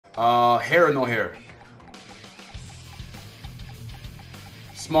Hair or no hair?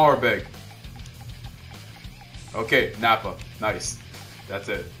 Small or big? Okay, Nappa. Nice. That's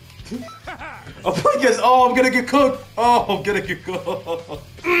it. Oh, yes. Oh, I'm gonna get cooked. Oh, I'm gonna get cooked.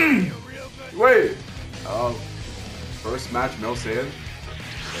 Wait. First match, Mil Saiyan.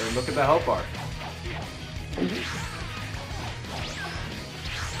 And look at the health bar.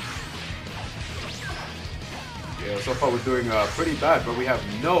 Yeah, so far we're doing pretty bad, but we have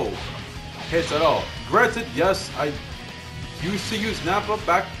no hits at all. Granted, yes, I used to use Nappa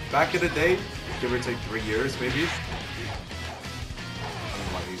back in the day, give or take 3 years maybe. I don't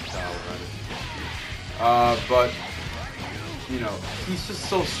know why he's foul running. But you know, he's just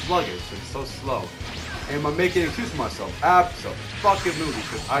so sluggish and so slow. Am I making an excuse for myself? Absolutely,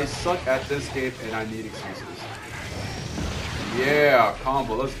 because I suck at this game and I need excuses. Yeah,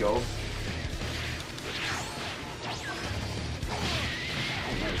 combo, let's go.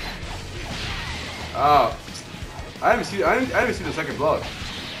 I haven't seen the second blood.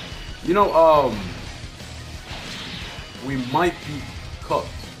 You know, we might be cooked.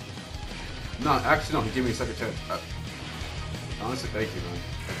 No, actually, no. He gave me a second chance. Honestly, thank you, man.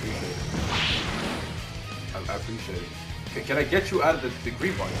 I appreciate it. Okay, can I get you out of the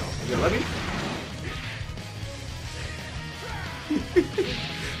green bar now? Can you let me?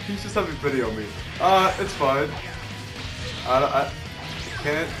 He's just having pity on me. It's fine. I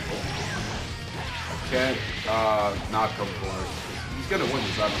can't not come for it. He's gonna win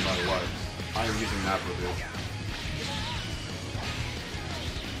this battle no matter what. I am using Nappa, dude.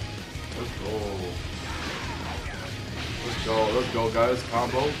 Let's go. Let's go, guys.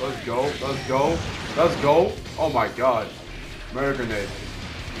 Combo. Let's go. Oh my god. Murder grenade.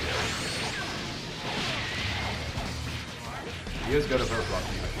 He is good at her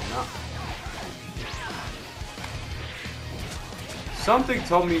blocking, I cannot. Something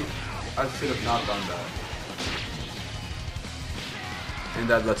told me I should have not done that. And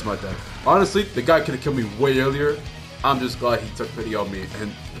that lets my death. Honestly, the guy could have killed me way earlier. I'm just glad he took pity on me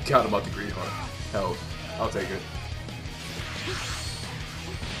and got him out the green heart. Hell, I'll take it.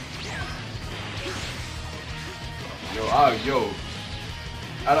 Yo.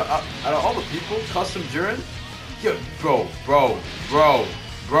 Out of all the people, custom Jiren? Yo, bro.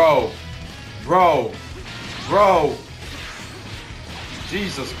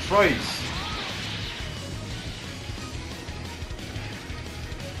 Jesus Christ.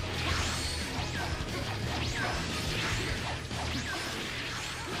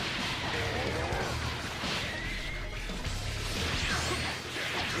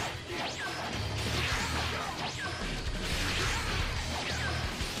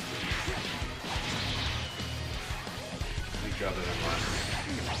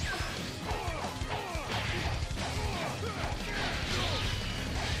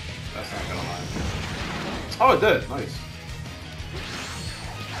 That's not gonna lie. Oh, it did. Nice.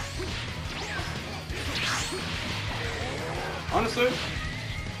 Honestly,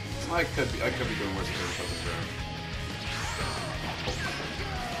 I could be doing worse than something there.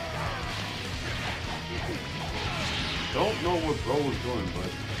 Don't know what bro was doing, but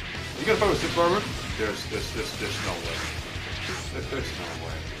you gotta fight with super armor. There's no way. There's no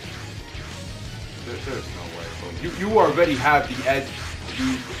way. There's no way, bro. You already have the edge,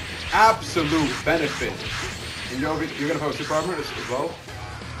 the absolute benefit, and you're gonna fight with super armor as well.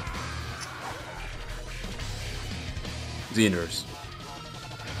 Xenoverse.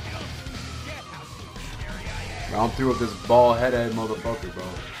 Round 2 of this ball-headed motherfucker, bro.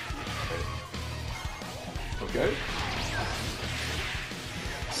 Okay.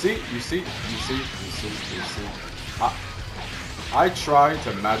 See. I try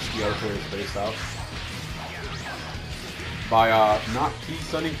to match the other player's face out by not key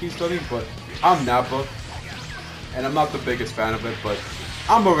stunning, but I'm Nappa, and I'm not the biggest fan of it, but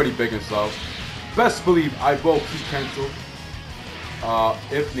I'm already big and slow. Best believe I will key cancel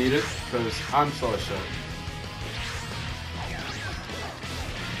if needed, because I'm slow as shit.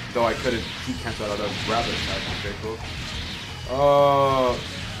 Though I couldn't key cancel out of that rabbit attack. Okay, cool.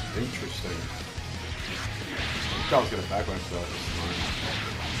 Interesting. I was gonna backline stuff.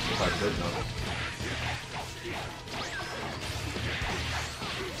 If I did know.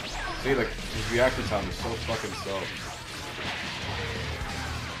 See, like, his reaction time is so fucking slow.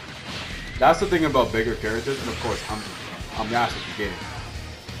 That's the thing about bigger characters, and of course, I'm the ass of the game.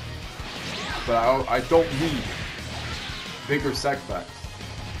 But I don't need bigger setbacks.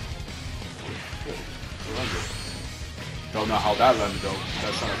 Don't know how that landed though.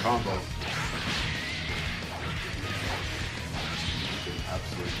 That's not a combo.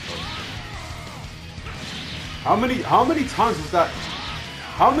 Absolutely. How many times was that?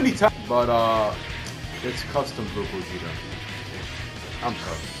 How many times? But it's custom Blue Vegeta. I'm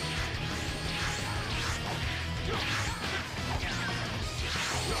cooked.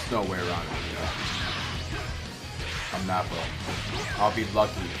 There's no way around it. I'm Nappa. I'll be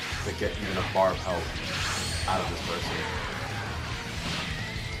lucky to get even a bar of help out of this person.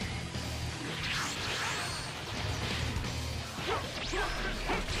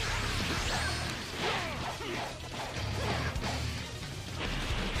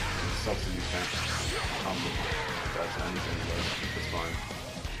 It sucks that you can't that's anything, but it's fine.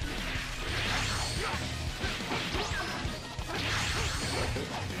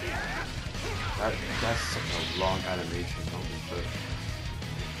 That's such a long animation, holy shit.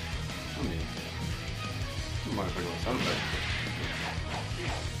 I mean, you might pick up something.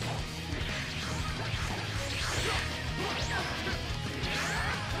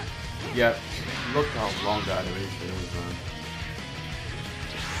 Yeah, look how long the animation is, man.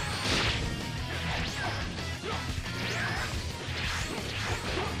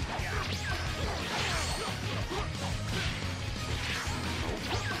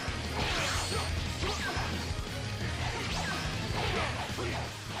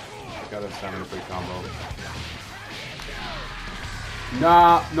 Got a stamina free combo.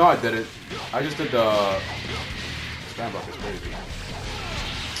 Nah, no I didn't. I just did the stand block is crazy.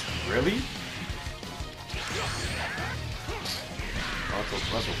 Really? Oh,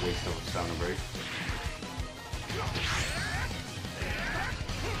 that's a waste of a stamina break.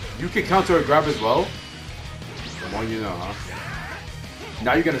 You can counter a grab as well? The one you know, huh?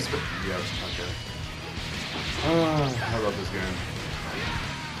 Now you're gonna spit. Yeah, okay. I love this game.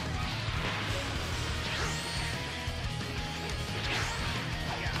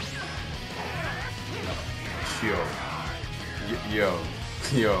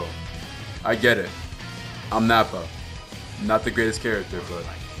 Yo, I get it. I'm Nappa. Not the greatest character, but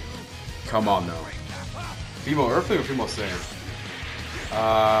come on now. Female Earthling or female Saiyan?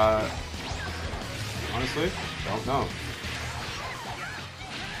 Honestly, don't know.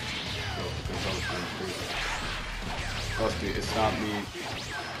 Trust me, it's not me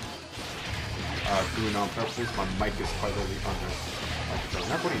doing on purpose. My mic is quite literally under.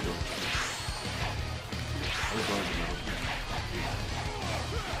 What are you doing? I was going to know.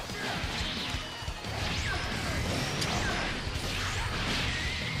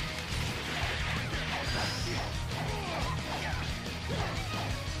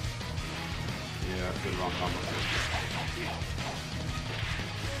 Yeah, I did wrong combo.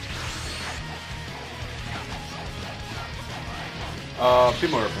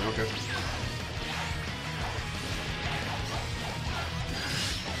 Female Earthling, okay.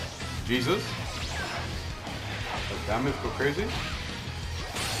 Jesus? The damage go crazy? Yeah,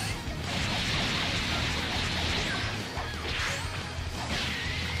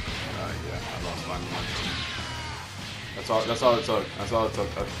 I lost my momentum. That's all it took. That's all it took.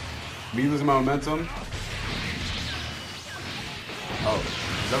 Me losing my momentum. Oh,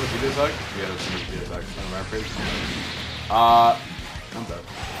 is that what you did, Zach? Yeah, that's what you did, Zach. Rampage. I'm dead.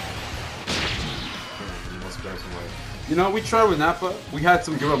 You know, we tried with Nappa. We had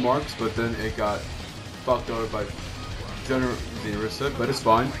some good remarks, but then it got fucked over by Xenoverse, but it's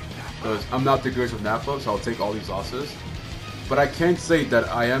fine. Because I'm not the greatest with Nappa, so I'll take all these losses. But I can't say that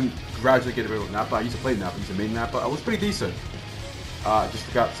I am gradually getting rid of Nappa. I used to play Nappa, I used to main Nappa. I was pretty decent. Just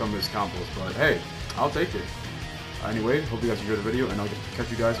forgot some of his combos, but hey, I'll take it. Anyway, hope you guys enjoyed the video, and I'll catch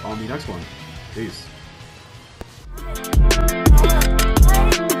you guys on the next one. Peace.